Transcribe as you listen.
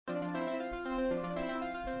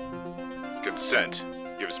consent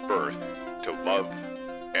gives birth to love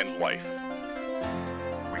and life.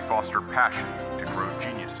 We foster passion to grow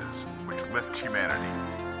geniuses which lift humanity.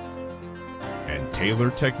 And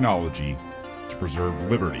tailor technology to preserve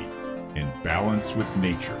liberty in balance with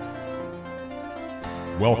nature.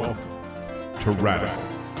 Welcome to Radical.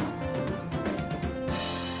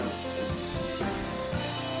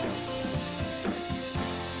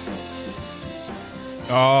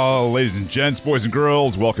 Oh, ladies and gents, boys and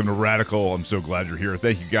girls, welcome to Radical. I'm so glad you're here.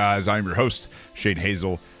 Thank you, guys. I'm your host, Shane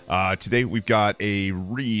Hazel. Today, we've got a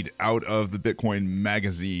read out of the Bitcoin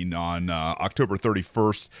magazine on October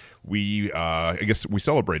 31st. I guess we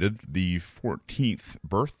celebrated the 14th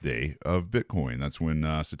birthday of Bitcoin. That's when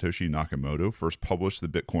Satoshi Nakamoto first published the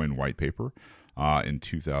Bitcoin white paper in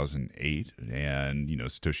 2008. And, you know,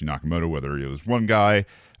 Satoshi Nakamoto, whether it was one guy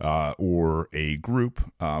or a group,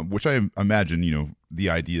 which I imagine, you know, the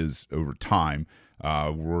ideas over time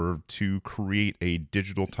were to create a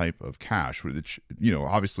digital type of cash, which, you know,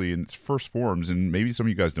 obviously in its first forms, and maybe some of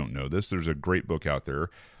you guys don't know this, there's a great book out there.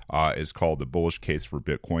 It's called The Bullish Case for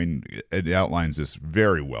Bitcoin. It outlines this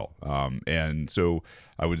very well. And so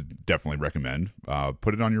I would definitely recommend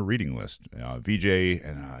put it on your reading list. Vijay,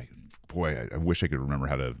 and I wish I could remember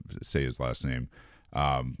how to say his last name.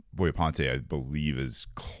 Boyaponte, I believe, is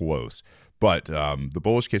close. But The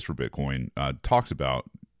Bullish Case for Bitcoin talks about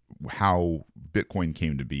how Bitcoin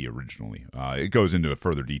came to be originally. It goes into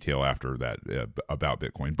further detail after that about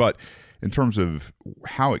Bitcoin. But in terms of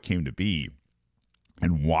how it came to be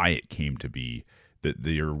and why it came to be, that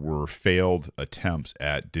there were failed attempts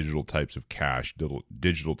at digital types of cash,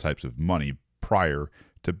 digital types of money prior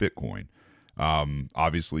to Bitcoin.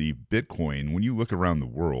 Obviously, Bitcoin, when you look around the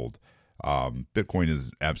world, Bitcoin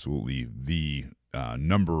is absolutely the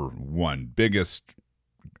number one biggest,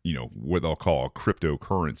 you know, what they'll call a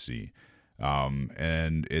cryptocurrency.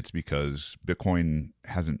 And it's because Bitcoin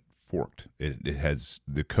hasn't forked. It has,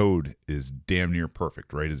 the code is damn near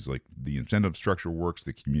perfect, right? It's like the incentive structure works,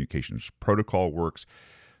 the communications protocol works,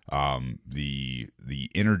 the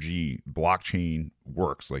energy blockchain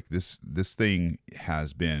works. Like this thing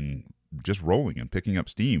has been just rolling and picking up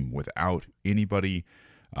steam without anybody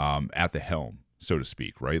at the helm, so to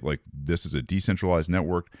speak, right? Like this is a decentralized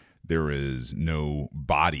network. There is no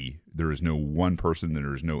body. There is no one person.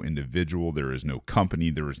 There is no individual. There is no company.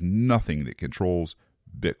 There is nothing that controls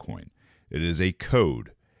Bitcoin. It is a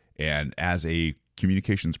code. And as a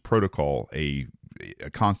communications protocol, a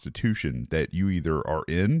constitution that you either are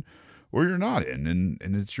in or you're not in,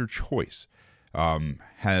 and it's your choice,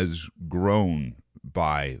 has grown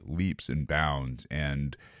by leaps and bounds.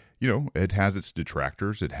 And you know, it has its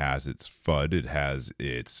detractors, it has its FUD, it has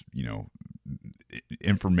its, you know,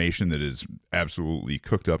 information that is absolutely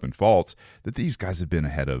cooked up in faults that these guys have been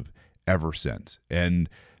ahead of ever since. And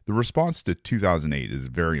the response to 2008 is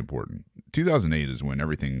very important. 2008 is when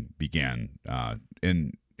everything began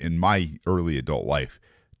in my early adult life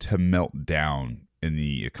to melt down in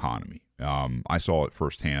the economy. I saw it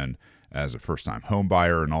firsthand as a first-time home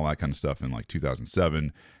buyer and all that kind of stuff in like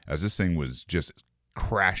 2007, as this thing was just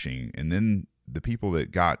crashing. And then the people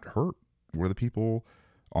that got hurt were the people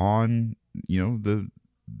on, you know,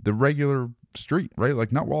 the regular street, right?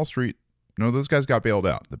 Like not Wall Street. No, those guys got bailed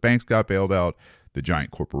out. The banks got bailed out. The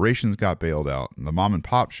giant corporations got bailed out. The mom and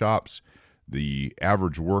pop shops, the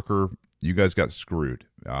average worker, you guys got screwed.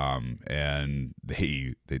 And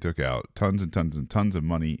they took out tons and tons and tons of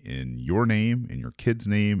money in your name, in your kid's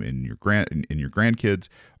name, in your grandkids,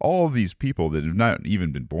 all of these people that have not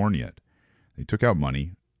even been born yet. They took out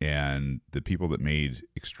money, and the people that made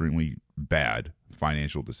extremely bad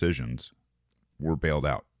financial decisions were bailed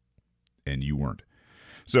out, and you weren't.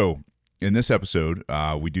 So in this episode,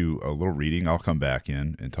 we do a little reading. I'll come back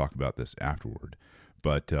in and talk about this afterward.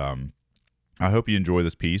 But I hope you enjoy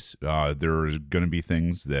this piece. There's going to be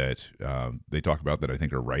things that they talk about that I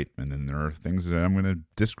think are right, and then there are things that I'm going to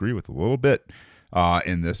disagree with a little bit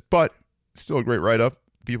in this, but still a great write-up.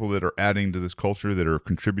 People that are adding to this culture, that are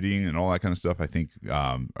contributing and all that kind of stuff, I think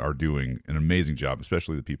are doing an amazing job,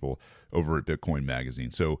 especially the people over at Bitcoin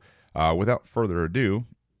Magazine. So without further ado,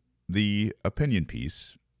 the opinion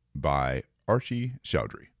piece by Archie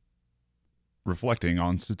Chaudhry. Reflecting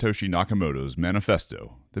on Satoshi Nakamoto's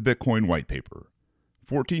manifesto, the Bitcoin white paper.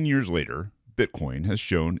 14 years later, Bitcoin has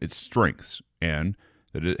shown its strengths and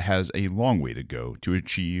that it has a long way to go to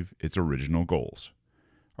achieve its original goals.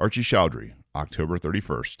 Archie Chaudhry, October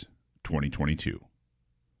 31st, 2022.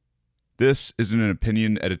 This is an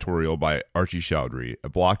opinion editorial by Archie Chaudhry, a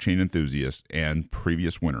blockchain enthusiast and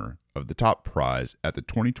previous winner of the top prize at the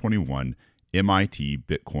 2021 MIT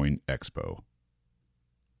Bitcoin Expo.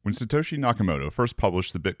 When Satoshi Nakamoto first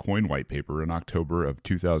published the Bitcoin white paper in October of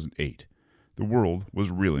 2008, the world was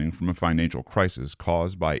reeling from a financial crisis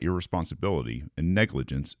caused by irresponsibility and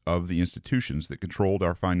negligence of the institutions that controlled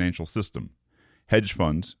our financial system. Hedge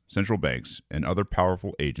funds, central banks, and other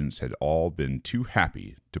powerful agents had all been too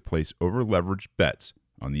happy to place over-leveraged bets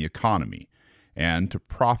on the economy and to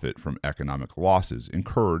profit from economic losses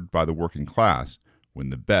incurred by the working class when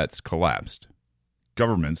the bets collapsed.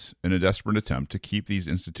 Governments, in a desperate attempt to keep these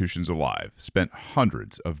institutions alive, spent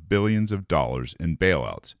hundreds of billions of dollars in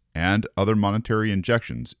bailouts and other monetary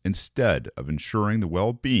injections instead of ensuring the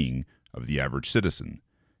well-being of the average citizen.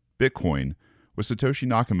 Bitcoin was Satoshi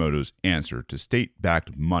Nakamoto's answer to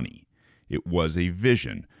state-backed money. It was a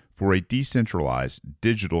vision for a decentralized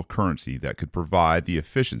digital currency that could provide the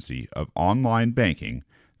efficiency of online banking,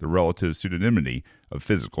 the relative pseudonymity of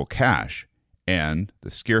physical cash, and the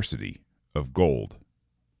scarcity of gold.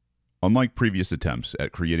 Unlike previous attempts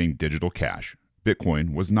at creating digital cash,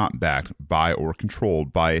 Bitcoin was not backed by or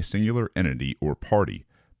controlled by a singular entity or party,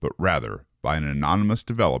 but rather by an anonymous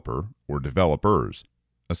developer or developers,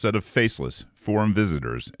 a set of faceless forum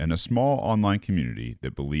visitors, and a small online community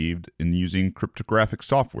that believed in using cryptographic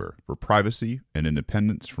software for privacy and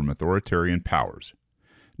independence from authoritarian powers.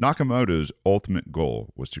 Nakamoto's ultimate goal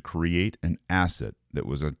was to create an asset that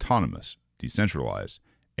was autonomous, decentralized,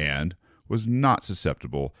 and was not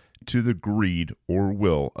susceptible to the greed or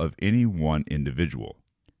will of any one individual.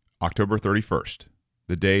 October 31st,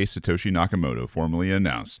 the day Satoshi Nakamoto formally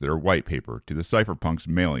announced their white paper to the cypherpunks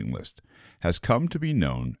mailing list, has come to be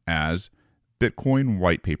known as Bitcoin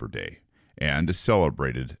White Paper Day and is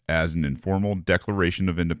celebrated as an informal declaration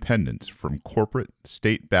of independence from corporate,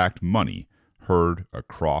 state-backed money heard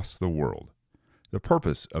across the world. The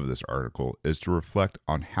purpose of this article is to reflect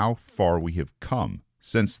on how far we have come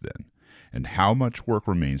since then and how much work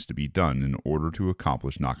remains to be done in order to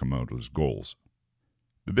accomplish Nakamoto's goals.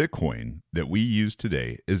 The Bitcoin that we use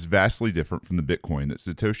today is vastly different from the Bitcoin that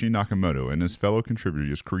Satoshi Nakamoto and his fellow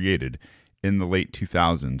contributors created in the late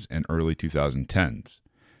 2000s and early 2010s.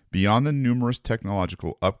 Beyond the numerous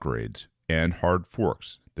technological upgrades and hard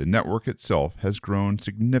forks, the network itself has grown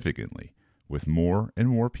significantly, with more and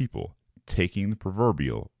more people taking the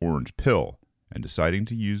proverbial orange pill and deciding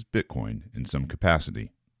to use Bitcoin in some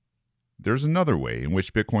capacity. There's another way in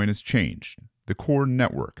which Bitcoin has changed. The core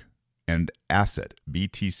network and asset,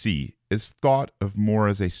 BTC, is thought of more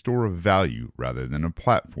as a store of value rather than a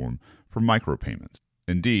platform for micropayments.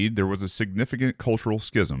 Indeed, there was a significant cultural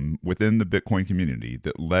schism within the Bitcoin community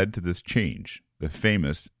that led to this change. The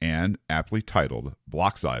famous and aptly titled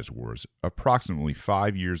Block Size Wars approximately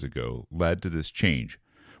 5 years ago led to this change,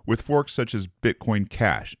 with forks such as Bitcoin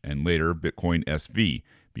Cash and later Bitcoin SV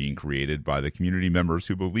being created by the community members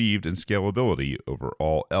who believed in scalability over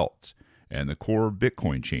all else, and the core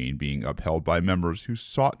Bitcoin chain being upheld by members who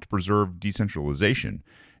sought to preserve decentralization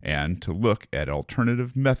and to look at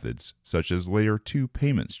alternative methods such as Layer 2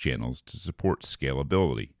 payments channels to support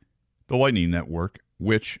scalability. The Lightning Network,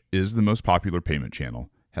 which is the most popular payment channel,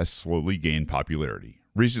 has slowly gained popularity,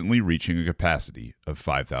 recently reaching a capacity of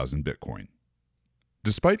 5,000 Bitcoin.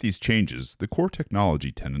 Despite these changes, the core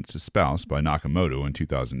technology tenets espoused by Nakamoto in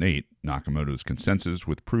 2008, Nakamoto's consensus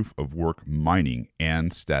with proof of work mining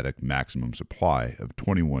and static maximum supply of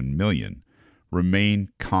 21 million, remain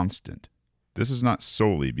constant. This is not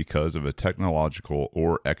solely because of a technological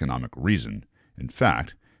or economic reason. In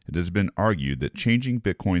fact, it has been argued that changing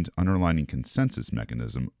Bitcoin's underlying consensus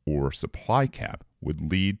mechanism or supply cap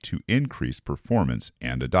would lead to increased performance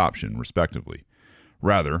and adoption, respectively.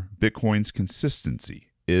 Rather, Bitcoin's consistency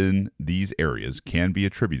in these areas can be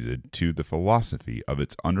attributed to the philosophy of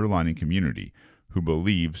its underlying community, who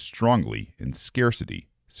believe strongly in scarcity,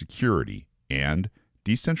 security, and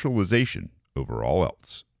decentralization over all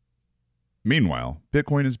else. Meanwhile,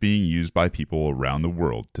 Bitcoin is being used by people around the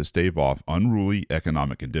world to stave off unruly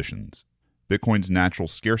economic conditions. Bitcoin's natural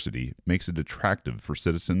scarcity makes it attractive for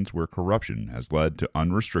citizens where corruption has led to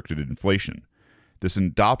unrestricted inflation. This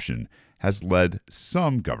adoption has led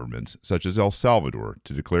some governments, such as El Salvador,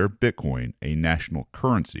 to declare Bitcoin a national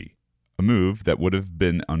currency, a move that would have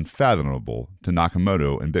been unfathomable to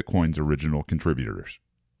Nakamoto and Bitcoin's original contributors.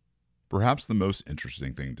 Perhaps the most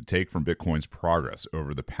interesting thing to take from Bitcoin's progress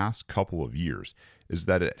over the past couple of years is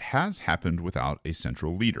that it has happened without a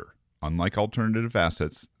central leader. Unlike alternative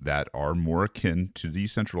assets that are more akin to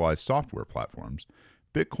decentralized software platforms,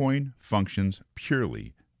 Bitcoin functions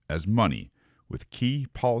purely as money, with key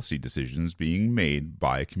policy decisions being made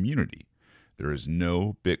by a community. There is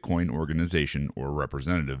no Bitcoin organization or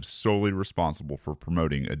representative solely responsible for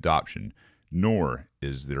promoting adoption, nor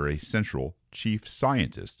is there a central chief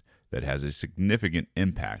scientist that has a significant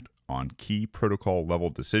impact on key protocol level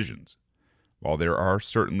decisions. While there are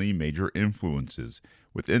certainly major influences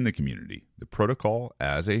within the community, the protocol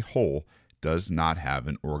as a whole does not have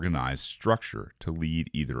an organized structure to lead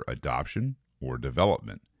either adoption or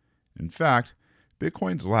development. In fact,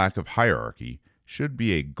 Bitcoin's lack of hierarchy should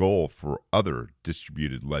be a goal for other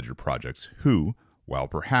distributed ledger projects who, while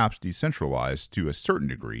perhaps decentralized to a certain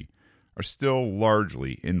degree, are still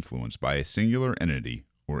largely influenced by a singular entity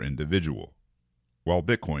or individual. While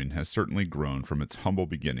Bitcoin has certainly grown from its humble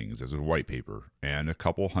beginnings as a white paper and a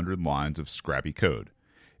couple hundred lines of scrappy code,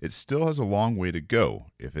 it still has a long way to go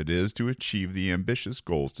if it is to achieve the ambitious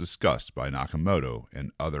goals discussed by Nakamoto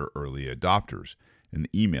and other early adopters in the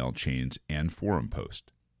email chains and forum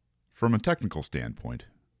posts. From a technical standpoint,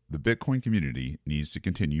 the Bitcoin community needs to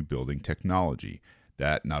continue building technology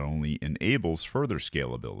that not only enables further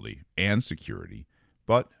scalability and security,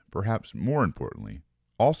 but perhaps more importantly,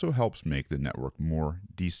 also helps make the network more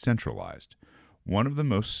decentralized. One of the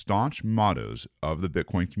most staunch mottos of the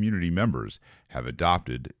Bitcoin community members have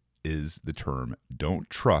adopted is the term "don't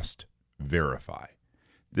trust, verify."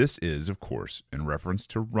 This is, of course, in reference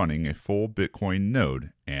to running a full Bitcoin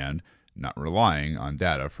node and not relying on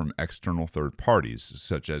data from external third parties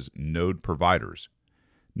such as node providers.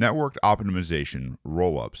 Network optimization,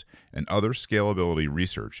 rollups, and other scalability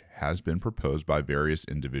research has been proposed by various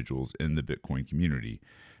individuals in the Bitcoin community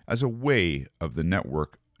as a way of the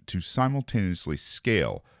network to simultaneously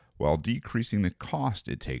scale while decreasing the cost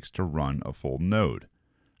it takes to run a full node.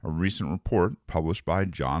 A recent report published by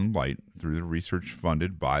John Light through the research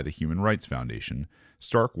funded by the Human Rights Foundation,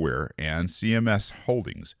 Starkware, and CMS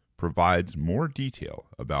Holdings provides more detail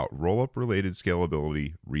about rollup-related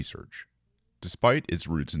scalability research. Despite its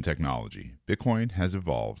roots in technology, Bitcoin has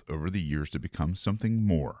evolved over the years to become something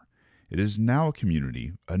more. It is now a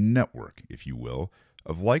community, a network, if you will,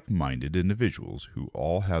 of like-minded individuals who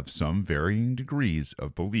all have some varying degrees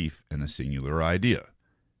of belief in a singular idea.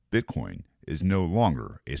 Bitcoin is no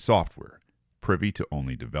longer a software, privy to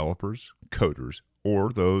only developers, coders,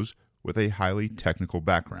 or those with a highly technical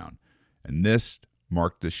background, and this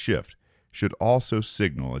marked shift should also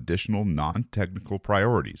signal additional non-technical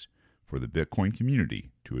priorities for the Bitcoin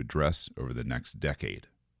community to address over the next decade.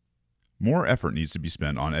 More effort needs to be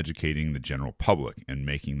spent on educating the general public and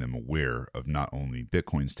making them aware of not only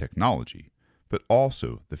Bitcoin's technology, but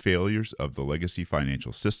also the failures of the legacy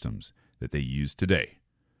financial systems that they use today.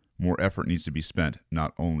 More effort needs to be spent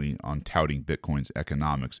not only on touting Bitcoin's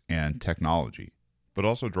economics and technology, but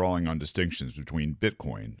also drawing on distinctions between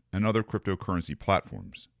Bitcoin and other cryptocurrency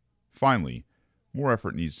platforms. Finally, more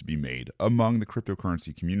effort needs to be made among the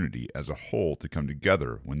cryptocurrency community as a whole to come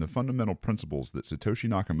together when the fundamental principles that Satoshi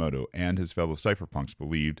Nakamoto and his fellow cypherpunks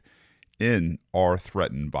believed in are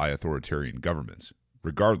threatened by authoritarian governments,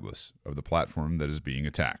 regardless of the platform that is being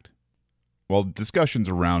attacked. While discussions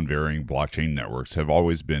around varying blockchain networks have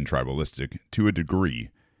always been tribalistic to a degree,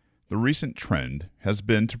 the recent trend has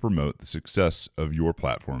been to promote the success of your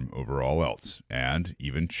platform over all else, and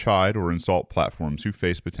even chide or insult platforms who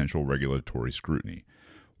face potential regulatory scrutiny,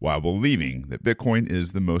 while believing that Bitcoin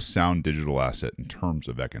is the most sound digital asset in terms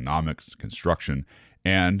of economics, construction,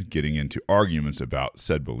 and getting into arguments about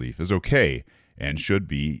said belief is okay and should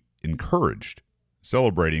be encouraged.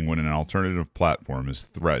 Celebrating when an alternative platform is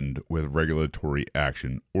threatened with regulatory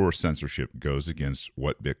action or censorship goes against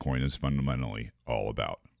what Bitcoin is fundamentally all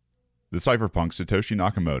about. The cypherpunks Satoshi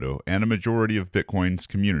Nakamoto and a majority of Bitcoin's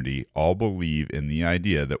community all believe in the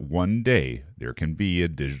idea that one day there can be a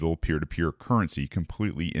digital peer-to-peer currency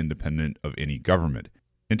completely independent of any government,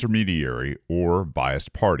 intermediary, or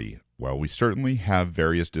biased party. While we certainly have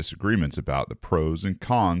various disagreements about the pros and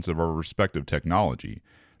cons of our respective technology,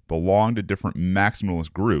 belong to different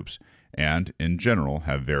maximalist groups, and in general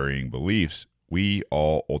have varying beliefs, we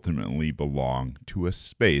all ultimately belong to a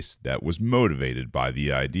space that was motivated by the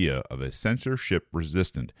idea of a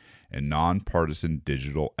censorship-resistant and nonpartisan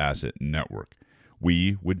digital asset network.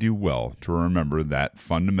 We would do well to remember that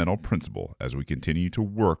fundamental principle as we continue to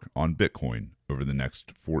work on Bitcoin over the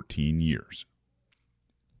next 14 years.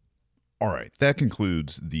 All right, that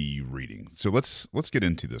concludes the reading. So let's get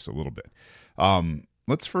into this a little bit.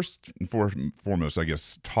 Let's first and foremost, I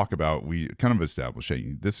guess, talk about, we kind of established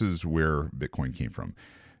this is where Bitcoin came from.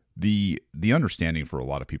 The understanding for a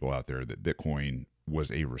lot of people out there that Bitcoin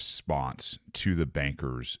was a response to the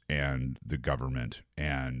bankers and the government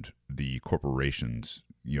and the corporations,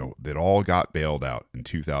 that all got bailed out in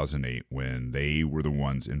 2008 when they were the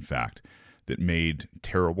ones, in fact, that made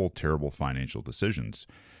terrible, terrible financial decisions.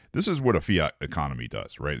 this is what a fiat economy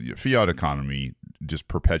does, right? A fiat economy just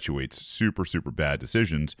perpetuates super, super bad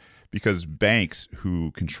decisions because banks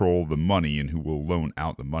who control the money and who will loan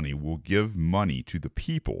out the money will give money to the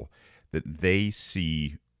people that they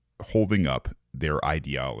see holding up their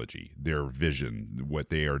ideology, their vision, what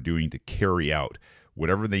they are doing to carry out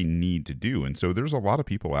whatever they need to do. And so there's a lot of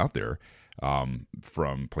people out there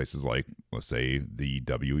from places like, let's say, the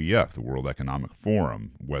WEF, the World Economic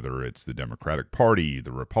Forum, whether it's the Democratic Party,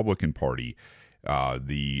 the Republican Party,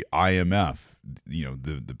 the IMF,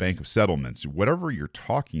 the Bank of Settlements, whatever you're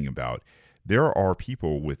talking about, there are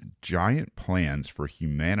people with giant plans for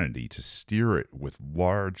humanity to steer it with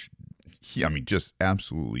large, just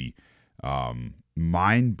absolutely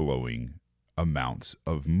mind-blowing amounts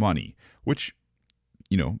of money, which,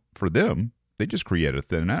 for them, they just created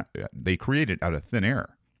they create it out of thin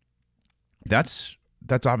air. That's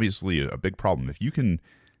obviously a big problem. If you can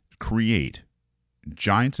create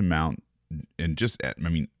giant amount and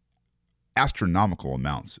astronomical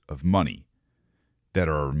amounts of money that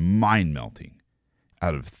are mind-melting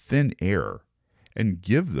out of thin air and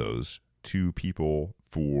give those to people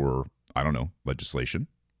for, legislation,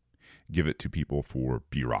 give it to people for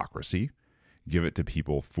bureaucracy, give it to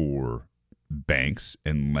people for banks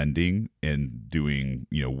and lending and doing,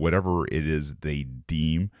 whatever it is they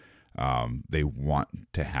deem they want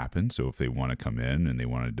to happen. So if they want to come in and they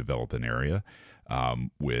want to develop an area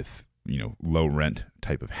with, low rent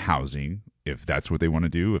type of housing, if that's what they want to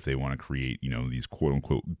do, if they want to create, these quote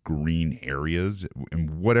unquote green areas and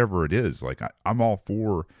whatever it is, like I'm all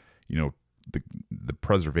for, the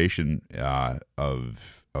preservation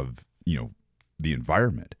of the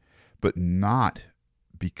environment, but not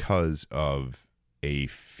because of a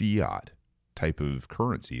fiat type of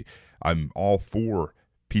currency. I'm all for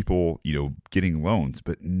people, getting loans,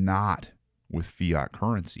 but not with fiat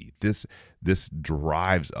currency. This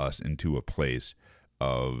drives us into a place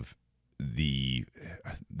of the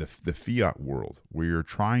fiat world where you're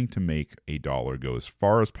trying to make a dollar go as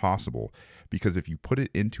far as possible, because if you put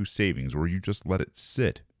it into savings or you just let it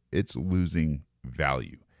sit, it's losing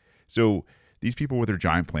value. So these people with their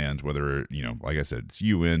giant plans, whether, like I said, it's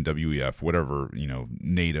UN, WEF, whatever,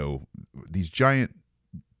 NATO, these giant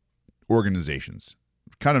organizations,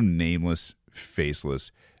 kind of nameless,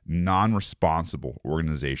 faceless, non-responsible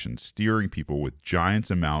organizations steering people with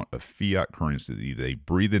giant amount of fiat currency they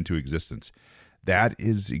breathe into existence. That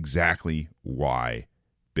is exactly why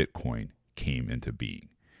Bitcoin came into being.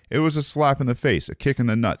 It was a slap in the face, a kick in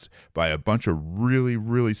the nuts by a bunch of really,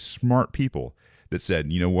 really smart people that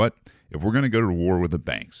said, you know what? If we're going to go to war with the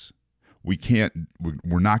banks, we're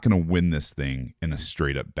not going to win this thing in a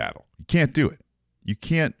straight up battle. You can't do it. You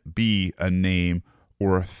can't be a name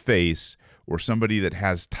or a face or somebody that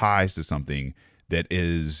has ties to something that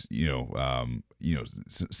is,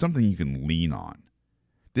 something you can lean on.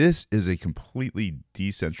 This is a completely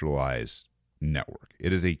decentralized network.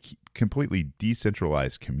 It is a completely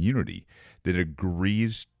decentralized community that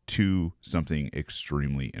agrees to something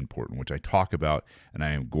extremely important, which I talk about, and I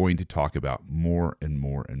am going to talk about more and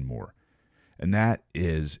more and more. And that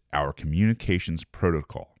is our communications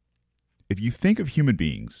protocol. If you think of human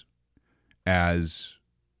beings as,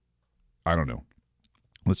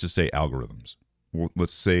 let's just say algorithms. Well,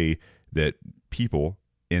 let's say that people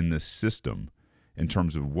in the system, in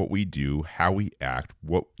terms of what we do, how we act,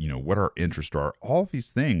 what our interests are, all of these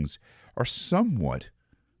things are somewhat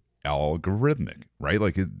algorithmic, right?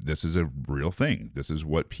 Like this is a real thing. This is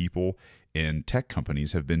what people in tech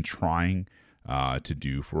companies have been trying to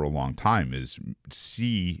do for a long time, is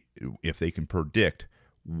see if they can predict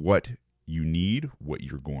what you need, what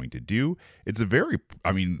you're going to do. It's a very,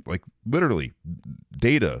 literally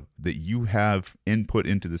data that you have input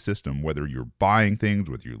into the system, whether you're buying things,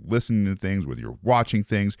 whether you're listening to things, whether you're watching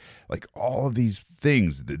things, like all of these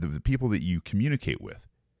things, the people that you communicate with.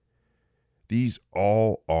 These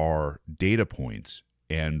all are data points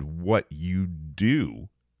and what you do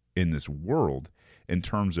in this world in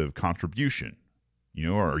terms of contribution.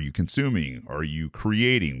 Are you consuming? Are you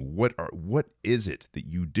creating? What is it that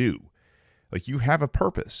you do? Like, you have a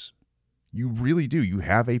purpose. You really do. You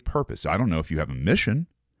have a purpose. I don't know if you have a mission,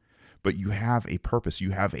 but you have a purpose.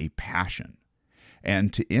 You have a passion.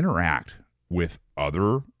 And to interact with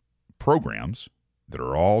other programs that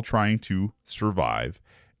are all trying to survive.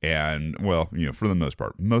 And, for the most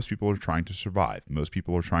part, most people are trying to survive. Most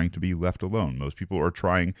people are trying to be left alone. Most people are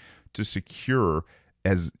trying to secure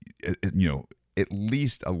at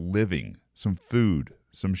least a living, some food,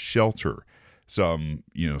 some shelter, some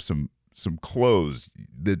clothes,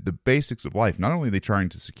 the basics of life. Not only are they trying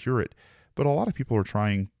to secure it, but a lot of people are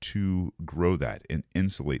trying to grow that and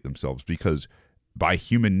insulate themselves, because by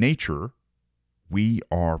human nature, we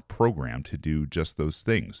are programmed to do just those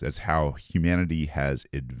things. That's how humanity has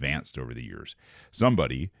advanced over the years.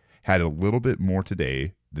 Somebody had a little bit more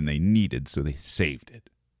today than they needed, so they saved it.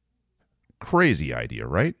 Crazy idea,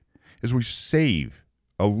 right? Is we save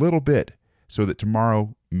a little bit so that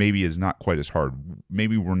tomorrow maybe is not quite as hard.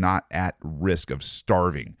 Maybe we're not at risk of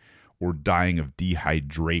starving or dying of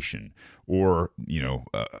dehydration or,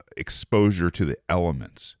 exposure to the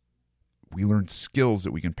elements. We learn skills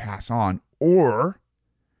that we can pass on, or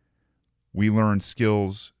we learn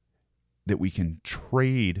skills that we can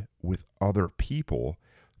trade with other people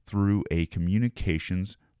through a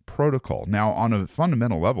communications protocol. Now, on a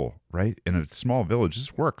fundamental level, right, in a small village,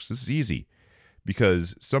 this works. This is easy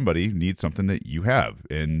because somebody needs something that you have.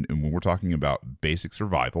 And when we're talking about basic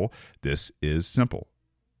survival, this is simple.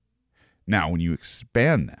 Now, when you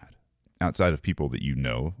expand that outside of people that you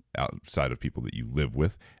know, outside of people that you live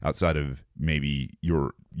with, outside of maybe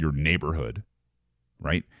your neighborhood,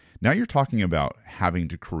 right? Now you're talking about having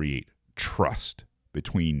to create trust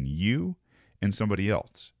between you and somebody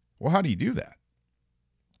else. Well, how do you do that?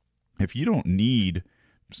 If you don't need,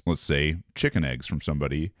 let's say, chicken eggs from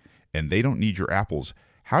somebody and they don't need your apples,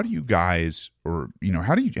 how do you guys, or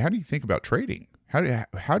how do you think about trading? How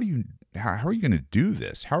are you going to do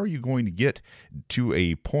this? How are you going to get to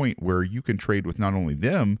a point where you can trade with not only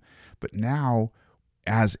them, but now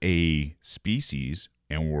as a species,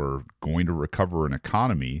 and we're going to recover an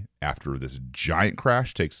economy after this giant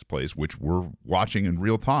crash takes place, which we're watching in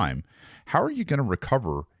real time, how are you going to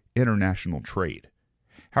recover international trade?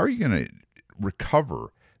 How are you going to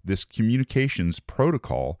recover this communications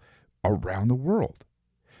protocol around the world?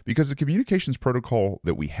 Because the communications protocol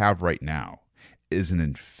that we have right now is an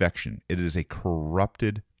infection. It is a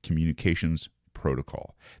corrupted communications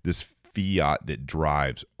protocol. This fiat that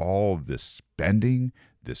drives all of this spending,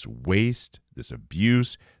 this waste, this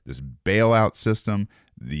abuse, this bailout system,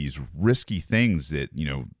 these risky things that,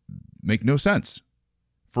 make no sense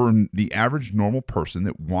for the average normal person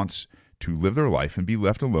that wants to live their life and be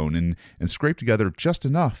left alone and scrape together just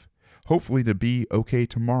enough, hopefully to be okay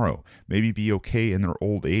tomorrow, maybe be okay in their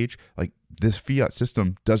old age. Like, this fiat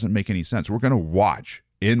system doesn't make any sense. We're going to watch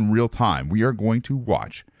in real time. We are going to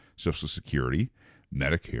watch Social Security,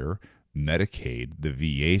 Medicare, Medicaid, the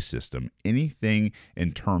VA system, anything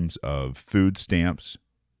in terms of food stamps.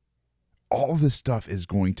 All this stuff is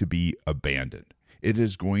going to be abandoned. It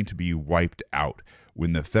is going to be wiped out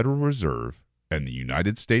when the Federal Reserve and the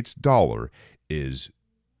United States dollar is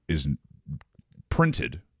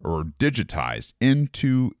printed or digitized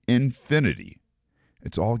into infinity.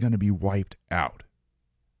 It's all going to be wiped out.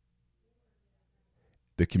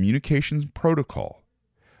 The communications protocol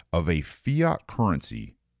of a fiat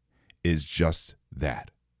currency is just that.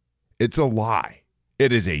 It's a lie.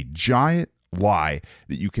 It is a giant lie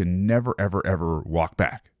that you can never, ever, ever walk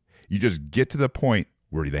back. You just get to the point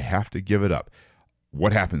where they have to give it up.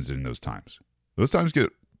 What happens in those times? Those times get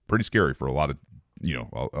pretty scary for a lot of,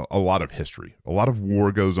 a lot of history. A lot of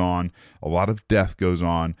war goes on. A lot of death goes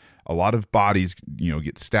on. A lot of bodies,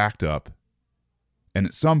 get stacked up. And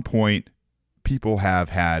at some point, people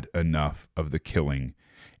have had enough of the killing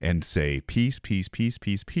and say, peace, peace, peace,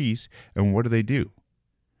 peace, peace. And what do?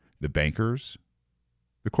 The bankers,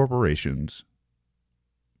 the corporations,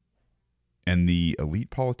 and the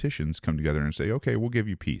elite politicians come together and say, okay, we'll give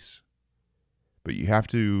you peace, but you have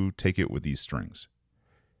to take it with these strings.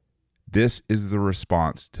 This is the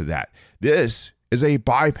response to that. This is a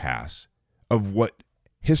bypass of what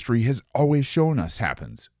history has always shown us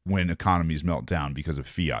happens when economies melt down because of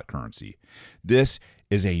fiat currency. This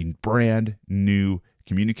is a brand new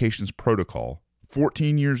communications protocol,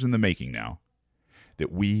 14 years in the making now,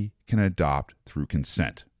 that we can adopt through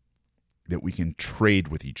consent, that we can trade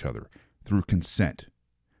with each other through consent,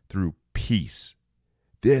 through peace.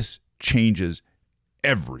 This changes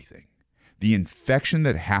everything. The infection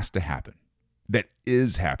that has to happen, that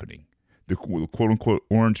is happening, the quote-unquote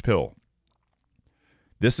orange pill,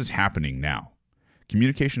 this is happening now.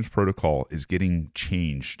 Communications protocol is getting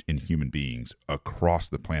changed in human beings across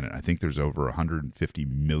the planet. I think there's over 150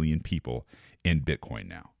 million people in Bitcoin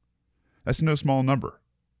now. That's no small number.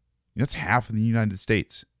 That's half of the United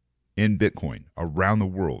States in Bitcoin around the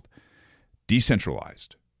world,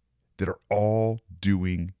 decentralized, that are all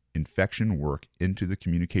doing infection work into the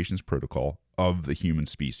communications protocol of the human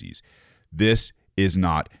species. This is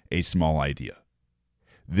not a small idea.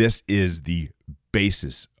 This is the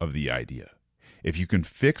basis of the idea. If you can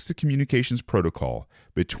fix the communications protocol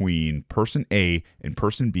between person A and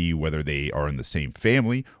person B, whether they are in the same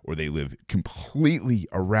family or they live completely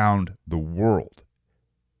around the world,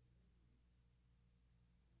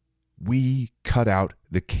 We cut out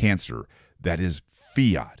the cancer that is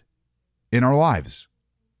fiat in our lives.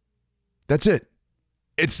 That's it.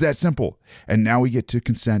 It's that simple. And now we get to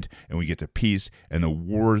consent and we get to peace, and the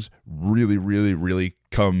wars really, really, really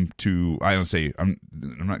come to, I'm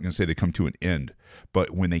not going to say they come to an end,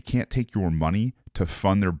 but when they can't take your money to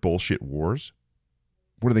fund their bullshit wars,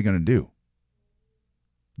 what are they going to do?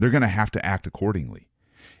 They're going to have to act accordingly.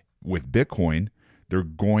 With Bitcoin, they're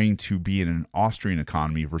going to be in an Austrian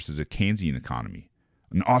economy versus a Keynesian economy.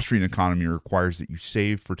 An Austrian economy requires that you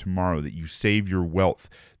save for tomorrow, that you save your wealth,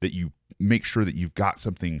 that you make sure that you've got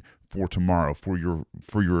something for tomorrow, for your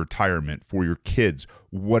retirement, for your kids,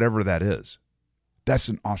 whatever that is. That's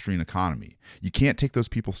an Austrian economy. You can't take those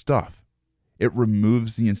people's stuff. It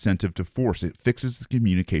removes the incentive to force. It fixes the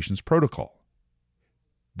communications protocol.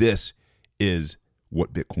 This is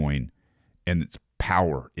what Bitcoin and its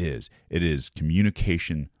power is. It is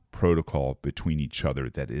communication protocol between each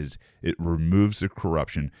other. It removes the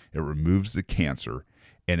corruption, it removes the cancer,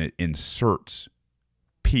 and it inserts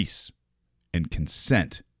peace and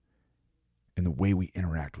consent in the way we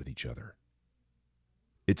interact with each other.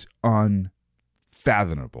 It's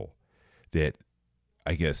unfathomable that,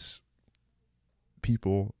 I guess,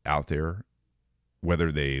 people out there,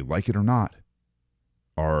 whether they like it or not,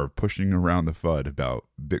 are pushing around the FUD about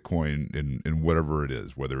Bitcoin and whatever it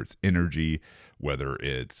is, whether it's energy, whether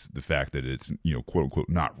it's the fact that it's, quote unquote,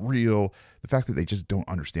 not real, the fact that they just don't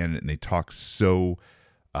understand it and they talk so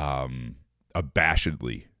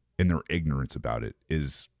abashedly in their ignorance about it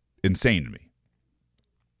is insane to me.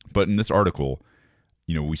 But in this article,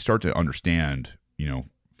 we start to understand,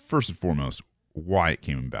 first and foremost, why it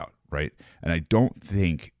came about, right? And I don't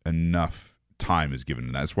think enough time is given,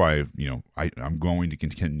 and that's why I'm going to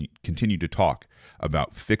continue to talk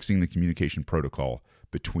about fixing the communication protocol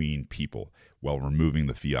between people while removing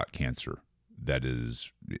the fiat cancer that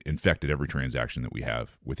is infected every transaction that we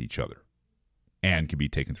have with each other and can be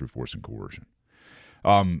taken through force and coercion.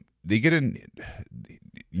 They get in,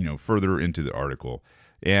 further into the article,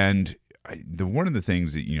 and one of the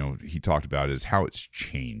things that he talked about is how it's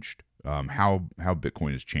changed, how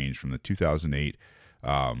Bitcoin has changed from the 2008.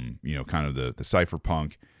 Kind of the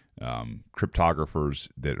cypherpunk cryptographers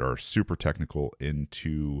that are super technical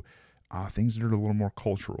into things that are a little more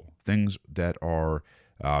cultural, things that are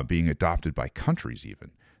being adopted by countries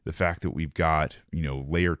even. The fact that we've got,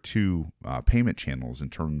 layer 2 payment channels in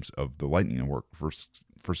terms of the Lightning Network for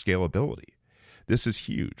scalability. This is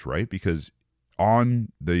huge, right? Because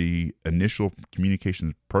on the initial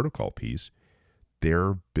communications protocol piece,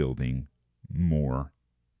 they're building more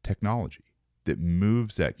technology that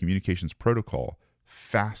moves that communications protocol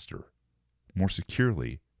faster, more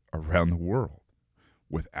securely around the world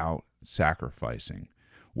without sacrificing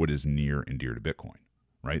what is near and dear to Bitcoin,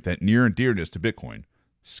 right? That near and dearness to Bitcoin,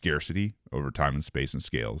 scarcity over time and space and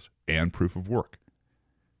scales, and proof of work.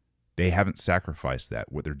 They haven't sacrificed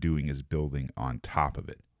that. What they're doing is building on top of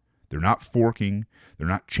it. They're not forking. They're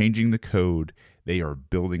not changing the code. They are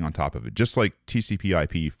building on top of it, just like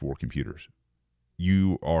TCP/IP for computers.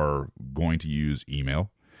 You are going to use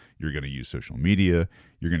email. You're going to use social media.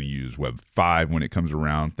 You're going to use Web 5 when it comes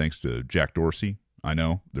around, thanks to Jack Dorsey. I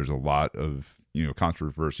know there's a lot of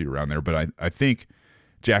controversy around there, but I think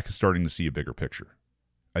Jack is starting to see a bigger picture.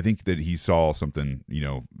 I think that he saw something,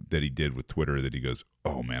 that he did with Twitter that he goes,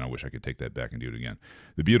 oh man, I wish I could take that back and do it again.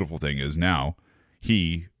 The beautiful thing is now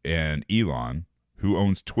he and Elon, who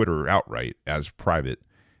owns Twitter outright as private,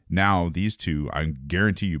 now these two, I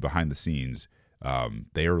guarantee you behind the scenes,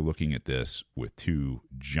 they are looking at this with two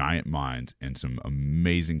giant minds and some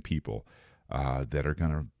amazing people that are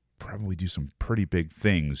going to probably do some pretty big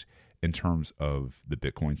things in terms of the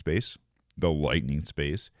Bitcoin space, the Lightning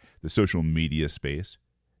space, the social media space.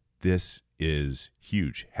 This is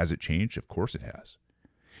huge. Has it changed? Of course it has.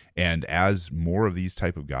 And as more of these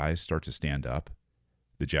type of guys start to stand up,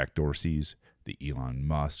 the Jack Dorseys, the Elon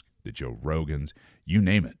Musk, the Joe Rogans, you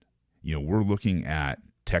name it. We're looking at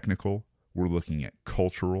technical, we're looking at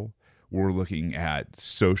cultural, we're looking at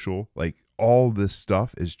social, like all this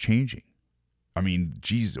stuff is changing. I mean,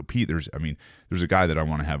 geez, Pete, there's a guy that I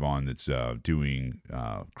want to have on that's doing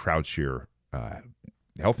CrowdShare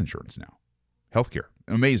health insurance now, healthcare.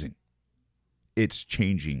 Amazing. It's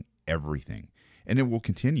changing everything, and it will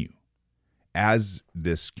continue as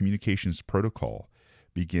this communications protocol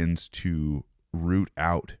begins to root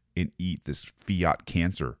out and eat this fiat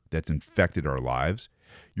cancer that's infected our lives.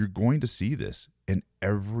 You're going to see this in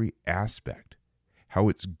every aspect, how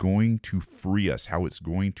it's going to free us, how it's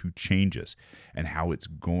going to change us, and how it's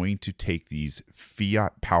going to take these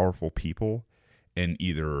fiat powerful people and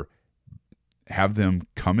either have them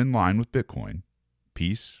come in line with Bitcoin,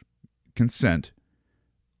 peace, consent,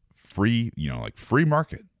 free, like free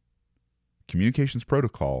market communications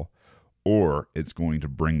protocol, or it's going to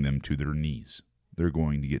bring them to their knees. They're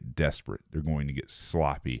going to get desperate. They're going to get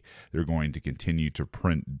sloppy. They're going to continue to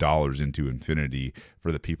print dollars into infinity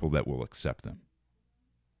for the people that will accept them.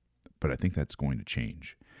 But I think that's going to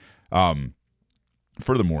change.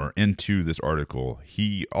 Furthermore, into this article,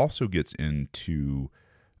 he also gets into,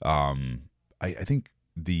 I think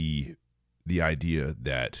the idea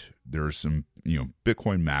that there's some,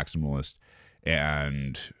 Bitcoin maximalists,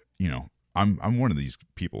 and I'm one of these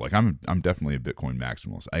people. Like I'm definitely a Bitcoin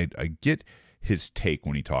maximalist. I get his take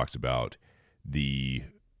when he talks about the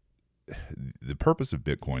purpose of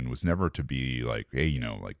Bitcoin was never to be like, hey,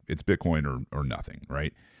 like it's Bitcoin or nothing,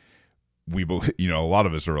 right? We believe, a lot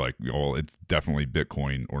of us are like, well, it's definitely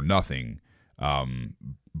Bitcoin or nothing.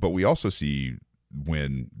 But we also see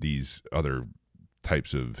when these other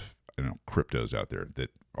types of cryptos out there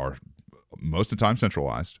that are most of the time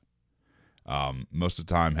centralized, most of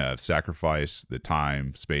the time have sacrificed the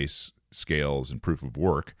time, space, scales, and proof of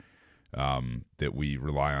work that we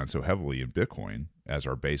rely on so heavily in Bitcoin as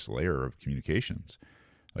our base layer of communications.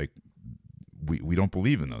 Like we don't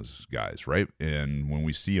believe in those guys, right? And when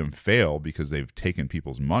we see them fail because they've taken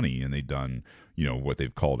people's money and they've done, what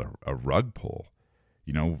they've called a rug pull,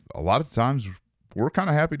 a lot of times we're kind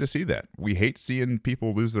of happy to see that. We hate seeing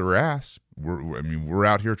people lose their ass. We're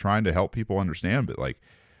out here trying to help people understand, but like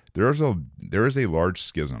there is a large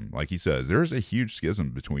schism. Like he says, there is a huge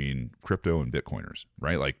schism between crypto and Bitcoiners,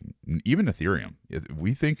 right? Like even Ethereum.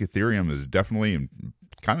 We think Ethereum is definitely, and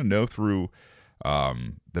kind of know through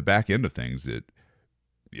the back end of things, that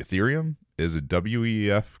Ethereum is a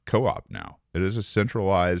WEF co-op now. It is a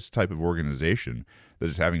centralized type of organization that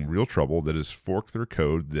is having real trouble, that has forked their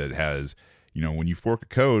code, that has, when you fork a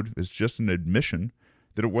code, it's just an admission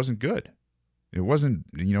that it wasn't good. It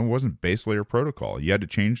wasn't base layer protocol. You had to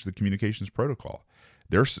change the communications protocol.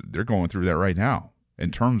 They're going through that right now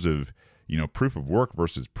in terms of, proof of work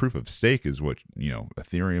versus proof of stake is what,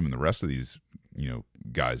 Ethereum and the rest of these,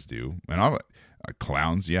 guys do. And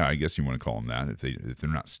clowns, yeah, I guess you want to call them that if they're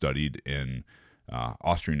not studied in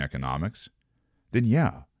Austrian economics, then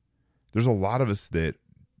yeah, there's a lot of us that,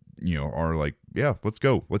 are like, yeah, let's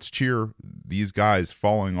go. Let's cheer these guys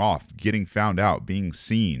falling off, getting found out, being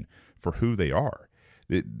seen for who they are.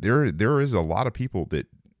 There is a lot of people that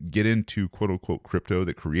get into quote unquote crypto,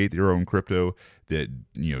 that create their own crypto, that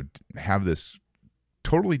have this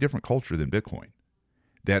totally different culture than Bitcoin,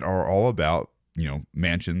 that are all about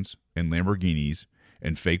mansions and Lamborghinis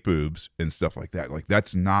and fake boobs and stuff like that. Like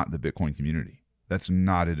that's not the Bitcoin community. That's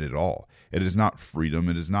not it at all. It is not freedom.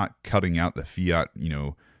 It is not cutting out the fiat,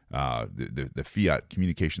 the fiat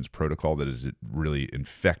communications protocol that is really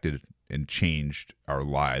infected and changed our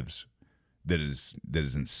lives, that is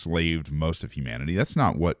enslaved most of humanity. That's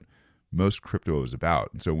not what most crypto is about.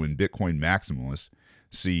 And so when Bitcoin maximalists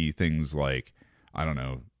see things like, I don't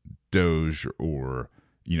know, Doge or,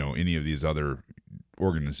 any of these other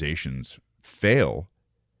organizations fail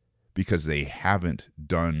because they haven't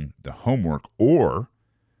done the homework, or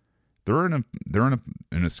they're in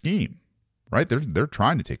a scheme, right? They're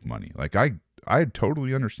trying to take money. Like I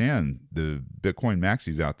totally understand the Bitcoin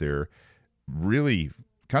maxis out there really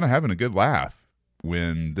kind of having a good laugh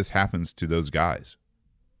when this happens to those guys.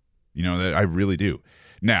 That I really do.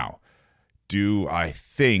 Now, do I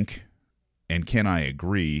think, and can I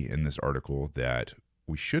agree in this article, that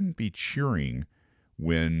we shouldn't be cheering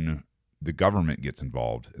when the government gets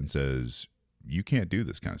involved and says, you can't do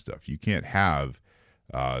this kind of stuff. You can't have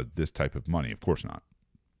this type of money. Of course not.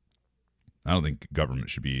 I don't think government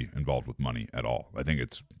should be involved with money at all. I think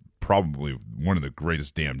it's probably one of the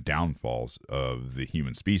greatest damn downfalls of the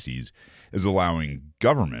human species is allowing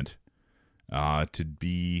government to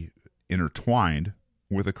be intertwined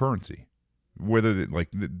with a currency, whether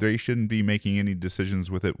they shouldn't be making any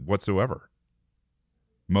decisions with it whatsoever.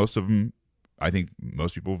 Most of them, I think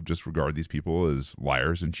most people just regard these people as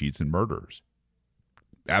liars and cheats and murderers.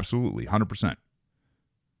 Absolutely, 100%.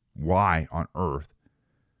 Why on earth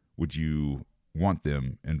would you want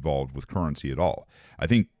them involved with currency at all? I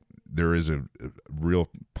think there is a real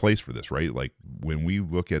place for this, right? Like when we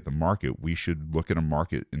look at the market, we should look at a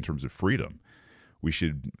market in terms of freedom. We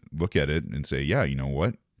should look at it and say, yeah, you know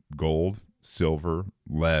what? Gold, silver,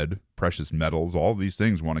 lead, precious metals, all these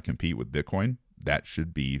things want to compete with Bitcoin. That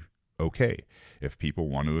should be okay. If people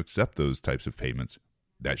want to accept those types of payments,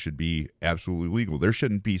 that should be absolutely legal. There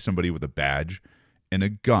shouldn't be somebody with a badge and a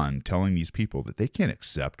gun telling these people that they can't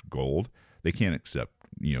accept gold, they can't accept,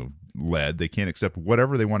 lead, they can't accept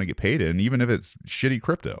whatever they want to get paid in, even if it's shitty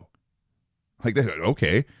crypto. Like that,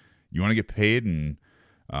 okay, you want to get paid in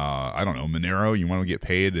I don't know, Monero, you want to get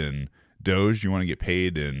paid in Doge, you want to get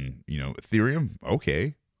paid in, Ethereum?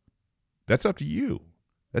 Okay. That's up to you.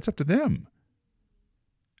 That's up to them.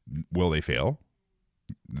 Will they fail?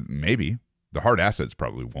 Maybe. The hard assets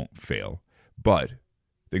probably won't fail. But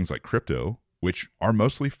things like crypto, which are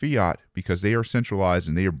mostly fiat because they are centralized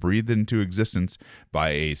and they are breathed into existence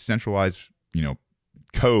by a centralized,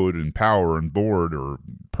 code and power and board or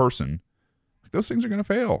person, those things are going to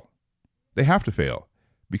fail. They have to fail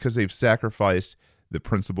because they've sacrificed the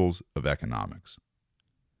principles of economics.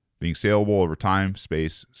 Being saleable over time,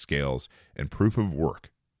 space, scales, and proof of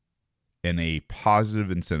work, and a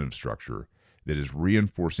positive incentive structure that is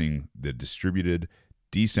reinforcing the distributed,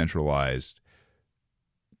 decentralized,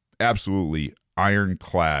 absolutely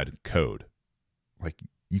ironclad code. Like,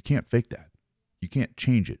 you can't fake that. You can't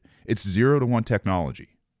change it. It's 0 to 1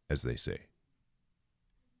 technology, as they say.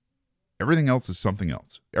 Everything else is something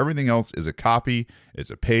else. Everything else is a copy,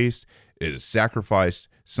 it's a paste, it is sacrificed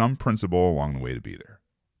some principle along the way to be there.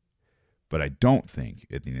 But I don't think,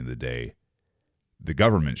 at the end of the day, the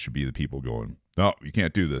government should be the people going, no, you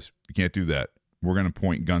can't do this. You can't do that. We're going to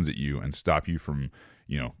point guns at you and stop you from,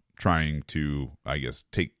 trying to, I guess,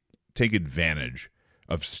 take advantage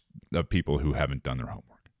of people who haven't done their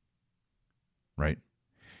homework. Right?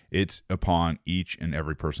 It's upon each and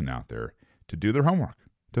every person out there to do their homework,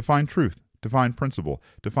 to find truth, to find principle,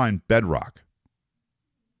 to find bedrock,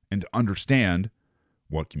 and to understand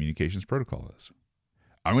what communications protocol is.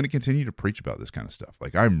 I'm going to continue to preach about this kind of stuff.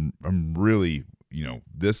 Like, I'm really,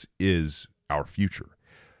 this is our future.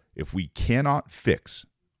 If we cannot fix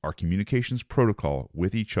our communications protocol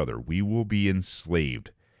with each other, we will be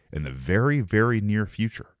enslaved in the very, very near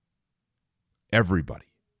future. Everybody.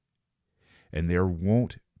 And there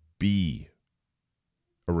won't be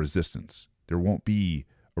a resistance. There won't be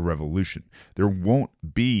a revolution. There won't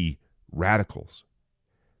be radicals.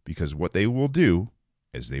 Because what they will do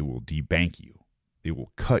is they will debank you. They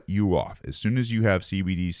will cut you off. As soon as you have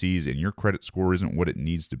CBDCs and your credit score isn't what it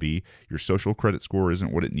needs to be, your social credit score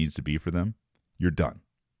isn't what it needs to be for them, you're done.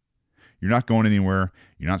 You're not going anywhere.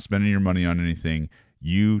 You're not spending your money on anything.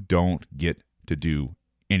 You don't get to do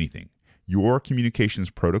anything. Your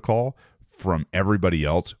communications protocol from everybody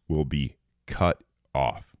else will be cut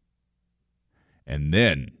off. And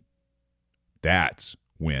then that's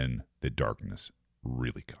when the darkness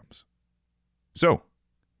really comes. So,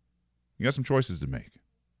 you got some choices to make.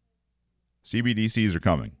 CBDCs are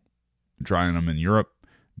coming. I'm trying them in Europe.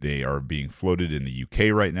 They are being floated in the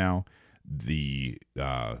UK right now. The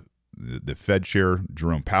Fed chair,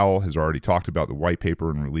 Jerome Powell, has already talked about the white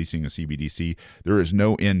paper and releasing a CBDC. There is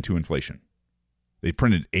no end to inflation. They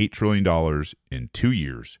printed $8 trillion in 2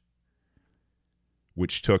 years,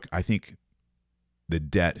 which took, I think, the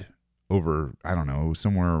debt over,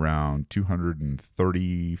 somewhere around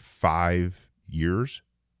 235 years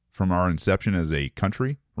from our inception as a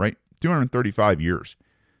country, right? 235 years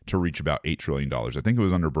to reach about $8 trillion. I think it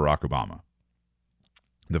was under Barack Obama.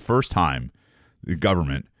 The first time the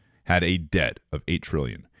government had a debt of $8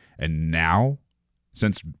 trillion. And now,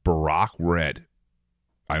 since Barack, we're at,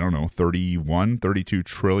 32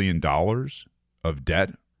 trillion dollars of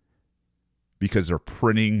debt because they're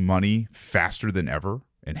printing money faster than ever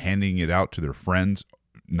and handing it out to their friends,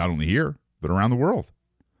 not only here, but around the world,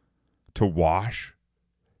 to wash,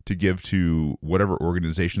 to give to whatever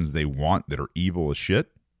organizations they want that are evil as shit.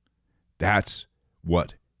 That's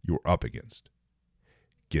what you're up against.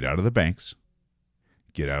 Get out of the banks,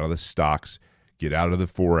 get out of the stocks, get out of the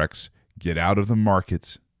Forex, get out of the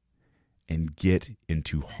markets, and get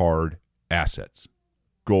into hard assets.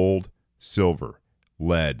 Gold, silver,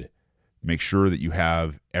 lead. Make sure that you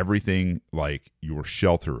have everything like your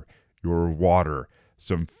shelter, your water,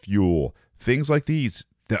 some fuel, things like these.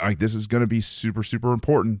 This is going to be super, super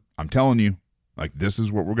important. I'm telling you, this is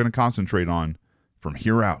what we're going to concentrate on from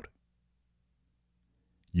here out.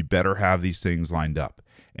 You better have these things lined up.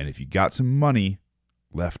 And if you got some money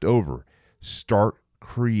left over, start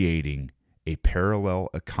creating a parallel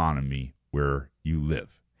economy where you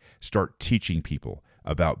live. Start teaching people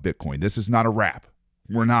about Bitcoin. This is not a wrap.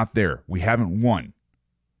 We're not there. We haven't won.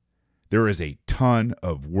 There is a ton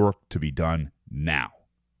of work to be done now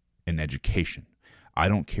in education. I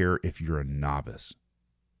don't care if you're a novice.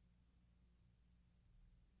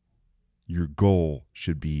 Your goal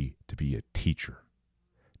should be to be a teacher,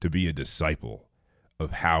 to be a disciple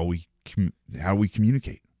of how we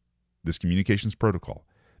communicate. This communications protocol,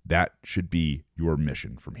 that should be your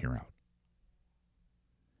mission from here out.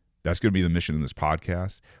 That's going to be the mission of this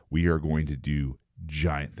podcast. We are going to do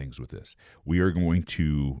giant things with this. We are going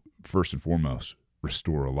to, first and foremost,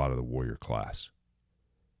 restore a lot of the warrior class.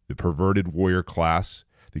 The perverted warrior class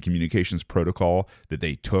the communications protocol that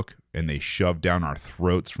they took and they shoved down our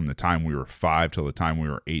throats from the time we were 5 till the time we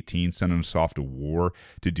were 18, sending us off to war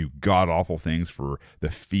to do god-awful things for the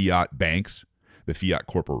fiat banks, the fiat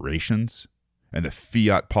corporations, and the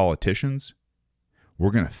fiat politicians,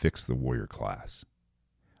 we're going to fix the warrior class.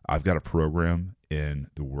 I've got a program in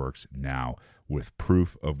the works now with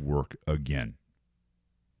proof of work again.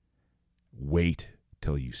 Wait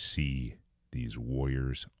till you see these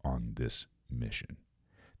warriors on this mission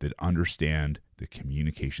that understand the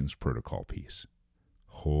communications protocol piece.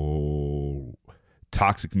 Oh,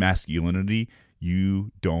 toxic masculinity,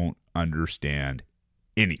 you don't understand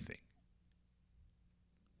anything.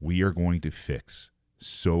 We are going to fix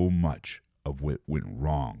so much of what went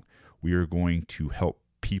wrong. We are going to help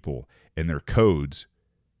people and their codes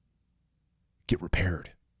get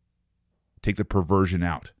repaired. Take the perversion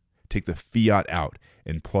out. Take the fiat out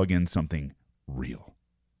and plug in something real.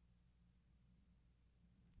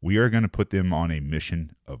 We are going to put them on a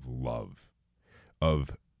mission of love,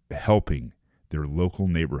 of helping their local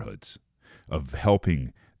neighborhoods, of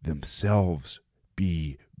helping themselves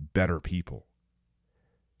be better people,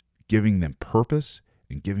 giving them purpose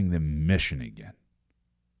and giving them mission again.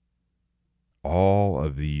 All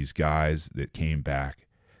of these guys that came back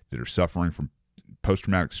that are suffering from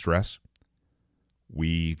post-traumatic stress,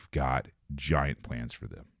 we've got giant plans for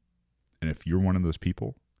them. And if you're one of those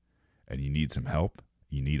people and you need some help,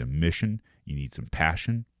 you need a mission, you need some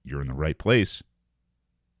passion, you're in the right place.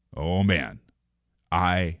 Oh man,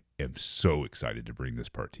 I am so excited to bring this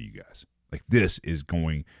part to you guys. Like, this is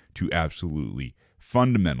going to absolutely,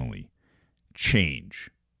 fundamentally change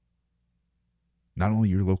not only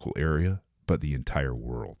your local area, but the entire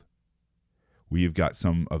world. We have got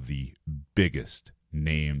some of the biggest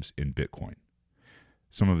names in Bitcoin.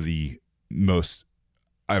 Some of the most,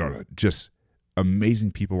 just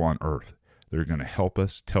amazing people on earth that are going to help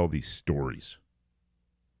us tell these stories.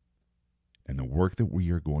 And the work that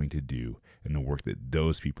we are going to do and the work that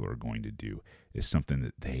those people are going to do is something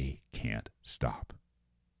that they can't stop.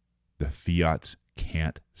 The fiats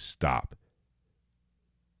can't stop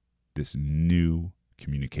this new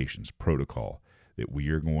communications protocol that we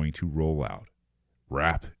are going to roll out,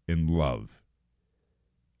 wrap in love,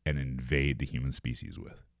 and invade the human species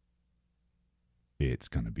with. It's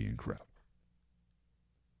going to be incredible.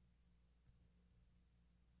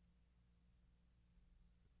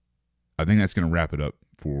 I think that's going to wrap it up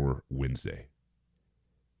for Wednesday.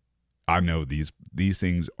 I know these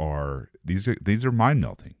things are mind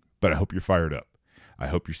melting, but I hope you're fired up. I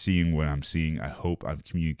hope you're seeing what I'm seeing. I hope I'm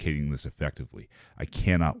communicating this effectively. I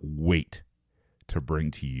cannot wait to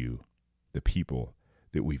bring to you the people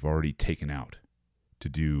that we've already taken out to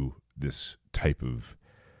do this type of,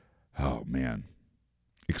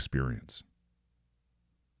 experience.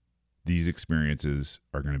 These experiences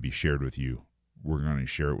are going to be shared with you. We're going to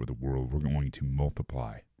share it with the world. We're going to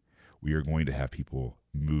multiply. We are going to have people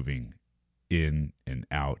moving in and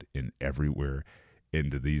out and everywhere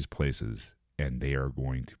into these places, and they are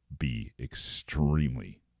going to be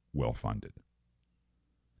extremely well-funded.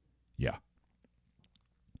 Yeah.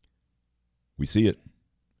 We see it.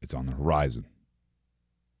 It's on the horizon.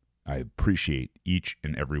 I appreciate each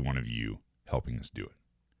and every one of you helping us do it.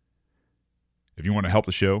 If you want to help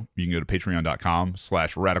the show, you can go to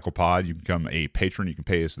patreon.com/radicalpod. You can become a patron. You can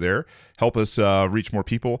pay us there. Help us reach more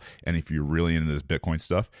people. And if you're really into this Bitcoin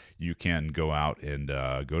stuff, you can go out and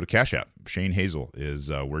go to Cash App. Shane Hazel is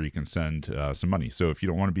where you can send some money. So if you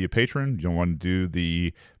don't want to be a patron, you don't want to do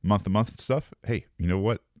the month-to-month stuff, hey, you know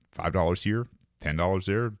what? $5 here, $10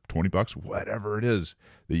 there, $20, whatever it is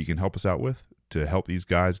that you can help us out with to help these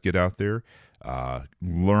guys get out there,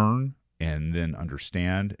 learn, and then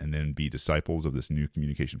understand, and then be disciples of this new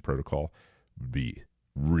communication protocol would be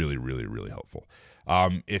really, really, really helpful.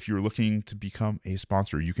 If you're looking to become a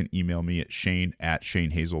sponsor, you can email me at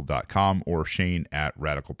shane@shanehazel.com or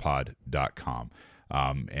shane@radicalpod.com.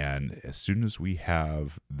 And as soon as we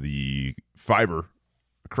have the fiber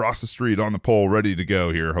across the street on the pole ready to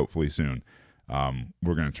go here, hopefully soon,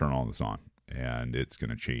 we're going to turn all this on, and it's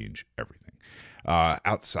going to change everything.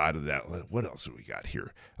 Outside of that, what else do we got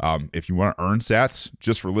here? If you want to earn sats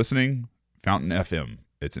just for listening, Fountain FM.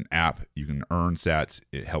 It's an app. You can earn sats.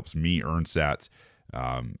 It helps me earn sats.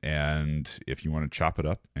 And if you want to chop it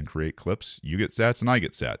up and create clips, you get sats and I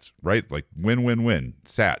get sats, right? Like win-win-win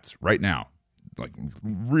sats right now. Like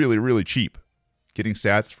really, really cheap. Getting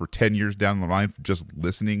sats for 10 years down the line for just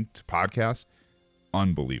listening to podcasts,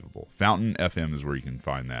 unbelievable. Fountain FM is where you can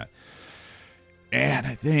find that. And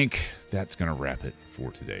I think that's going to wrap it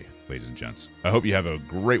for today, ladies and gents. I hope you have a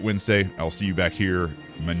great Wednesday. I'll see you back here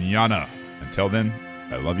mañana. Until then,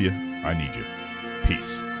 I love you. I need you. Peace.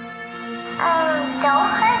 Peace.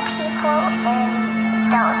 Don't hurt people and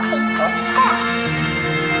don't take their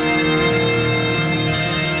stuff.